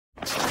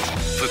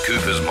For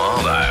Cooper's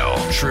Mild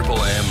Ale, Triple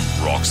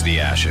M rocks the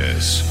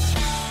Ashes.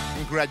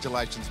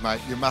 Congratulations, mate.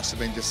 You must have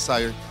been just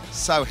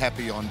so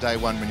happy on day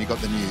one when you got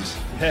the news.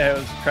 Yeah, it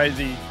was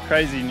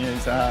crazy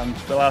news.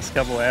 The last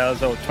couple of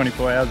hours, or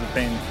 24 hours, have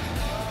been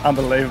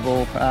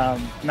unbelievable.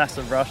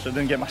 Massive rush. I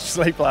didn't get much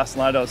sleep last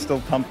night. I was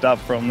still pumped up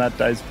from that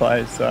day's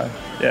play. So,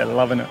 yeah,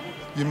 loving it.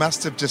 You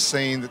must have just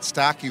seen that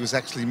Starkey was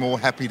actually more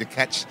happy to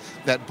catch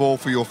that ball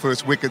for your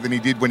first wicket than he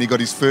did when he got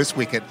his first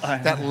wicket.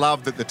 That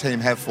love that the team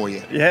have for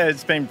you. Yeah,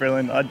 it's been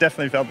brilliant. I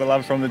definitely felt the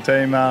love from the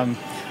team.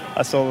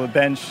 I saw the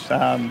bench,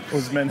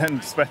 Usman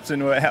and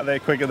Swepson were out there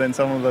quicker than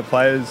some of the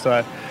players.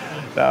 So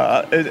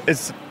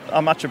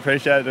I'm much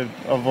appreciative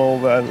of all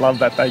the love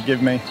that they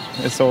give me.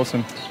 It's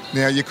awesome.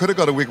 Now, you could have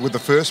got a wicket with the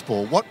first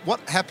ball.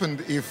 What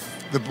happened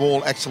if the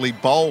ball actually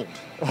bowled?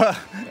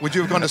 Would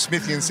you have gone to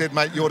Smithy and said,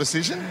 mate, your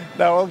decision?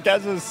 No, well,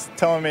 Gaz was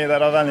telling me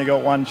that I've only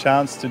got one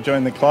chance to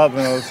join the club,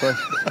 and I was like,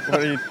 what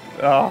are you...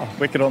 Oh,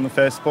 wicket on the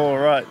first ball,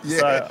 right. Yeah.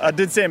 So I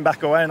did see him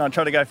back away, and I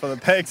tried to go for the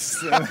pegs.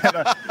 And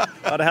then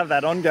I'd have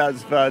that on,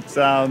 Gaz. But,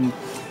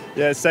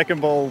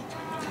 second ball...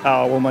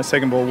 my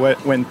second ball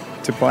went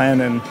to plan,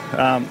 and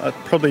I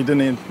probably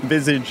didn't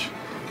envisage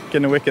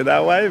getting a wicket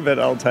that way, but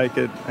I'll take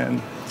it.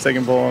 And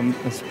second ball,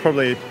 it's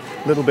probably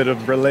a little bit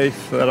of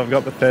relief that I've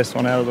got the first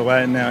one out of the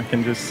way, and now I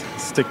can just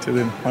stick to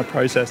my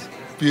process.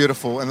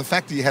 Beautiful. And the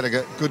fact that you had a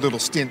good little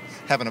stint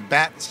having a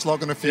bat,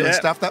 slogging a few and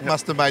stuff, that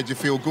must have made you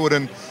feel good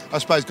and I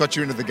suppose got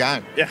you into the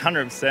game. Yeah,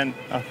 100%.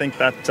 I think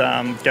that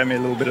gave me a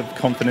little bit of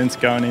confidence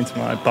going into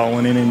my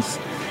bowling innings.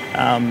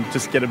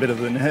 Just get a bit of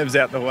the nerves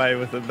out the way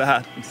with the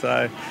bat.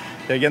 So,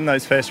 getting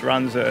those first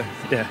runs are,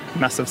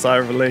 massive sigh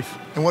of relief.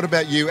 And what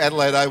about you?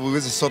 Adelaide Oval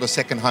is a sort of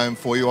second home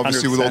for you,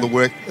 obviously, 100%. with all the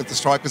work at the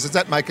Strikers. Does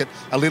that make it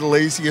a little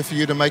easier for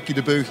you to make your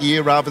debut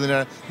here rather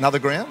than another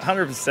ground?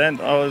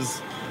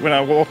 100%. When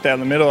I walked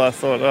down the middle, I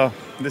thought,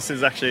 this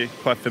is actually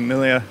quite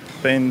familiar.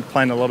 Been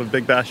playing a lot of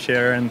Big Bash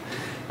here,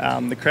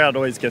 and the crowd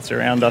always gets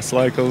around us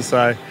locals.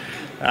 So,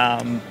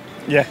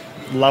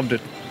 loved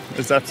it.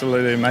 It's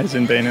absolutely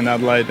amazing being in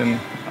Adelaide, and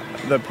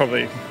they're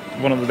probably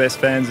one of the best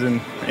fans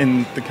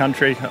in the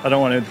country. I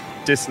don't want to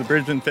diss the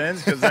Brisbane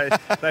fans because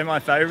they're my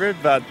favourite,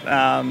 but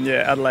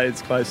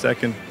Adelaide's close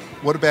second.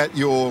 What about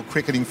your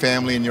cricketing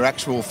family and your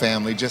actual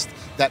family? Just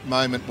that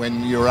moment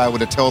when you were able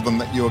to tell them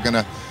that you were going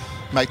to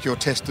make your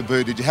test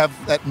debut. Did you have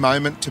that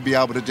moment to be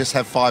able to just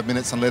have 5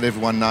 minutes and let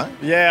everyone know?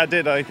 Yeah, I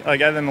did. I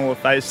gave them all a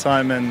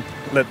FaceTime and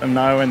let them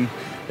know, and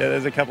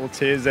there's a couple of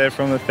tears there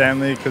from the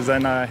family because they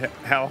know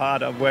how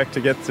hard I've worked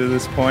to get to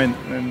this point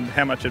and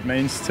how much it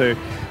means to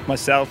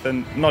myself,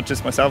 and not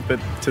just myself but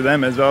to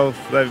them as well.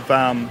 They've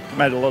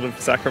made a lot of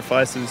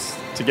sacrifices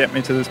to get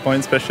me to this point,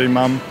 especially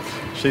Mum.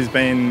 She's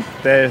been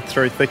there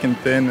through thick and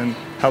thin and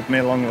helped me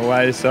along the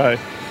way. So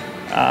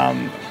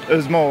it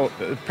was more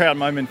a proud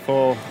moment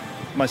for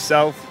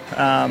myself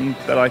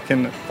that I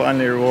can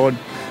finally reward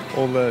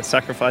all the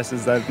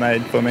sacrifices they've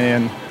made for me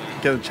and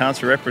get a chance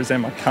to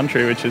represent my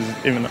country, which is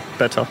even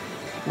better.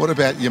 What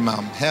about your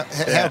mum?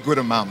 How good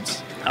are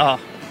mums?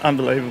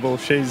 Unbelievable.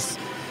 She's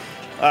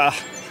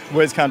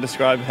words can't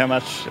describe how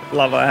much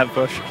love I have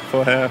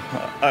for her.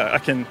 I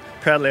can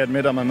proudly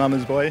admit I'm a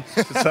mama's boy.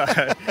 So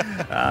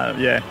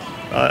I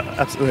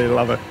absolutely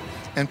love her.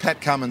 And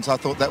Pat Cummins, I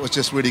thought that was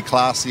just really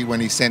classy when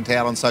he sent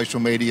out on social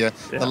media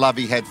the love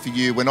he had for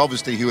you, when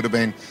obviously he would have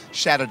been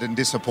shattered and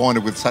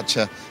disappointed with such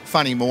a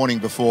funny morning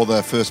before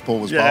the first ball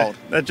was bowled.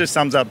 That just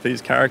sums up his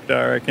character.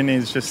 I reckon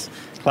he's just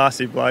a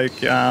classy bloke.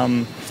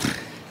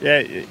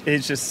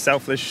 He's just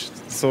selfish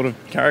sort of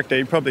character.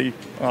 He probably,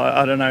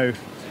 I don't know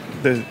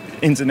the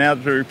ins and outs,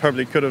 but he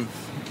probably could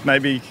have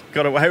maybe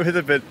got away with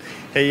it, but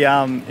he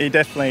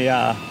definitely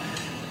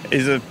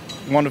is a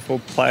wonderful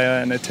player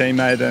and a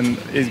teammate, and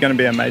he's going to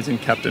be an amazing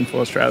captain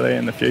for Australia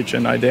in the future,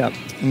 no doubt.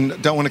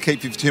 Don't want to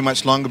keep you for too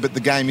much longer, but the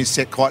game is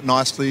set quite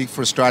nicely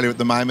for Australia at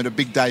the moment. A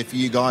big day for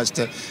you guys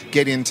to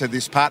get into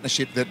this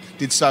partnership that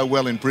did so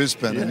well in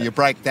Brisbane, and you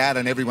break that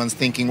and everyone's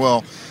thinking,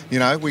 well,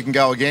 we can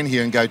go again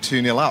here and go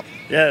 2-0 up.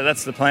 Yeah,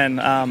 that's the plan.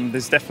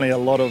 There's definitely a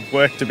lot of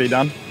work to be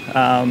done.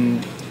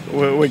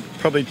 We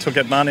probably took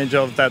advantage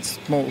of that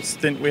small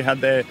stint we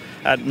had there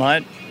at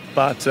night.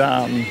 But,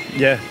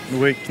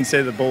 we can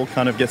see the ball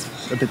kind of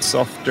gets a bit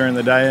soft during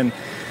the day, and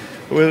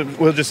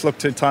we'll just look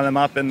to tie them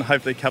up and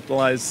hopefully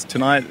capitalise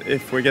tonight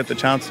if we get the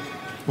chance.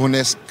 Well,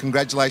 Ness,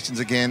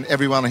 congratulations again.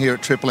 Everyone here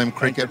at Triple M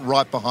Cricket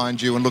right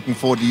behind you and looking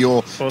forward to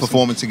your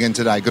performance again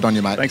today. Good on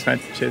you, mate. Thanks,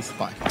 mate. Cheers.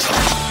 Bye.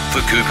 For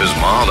Cooper's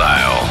Mild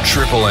Ale,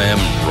 Triple M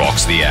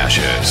rocks the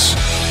Ashes.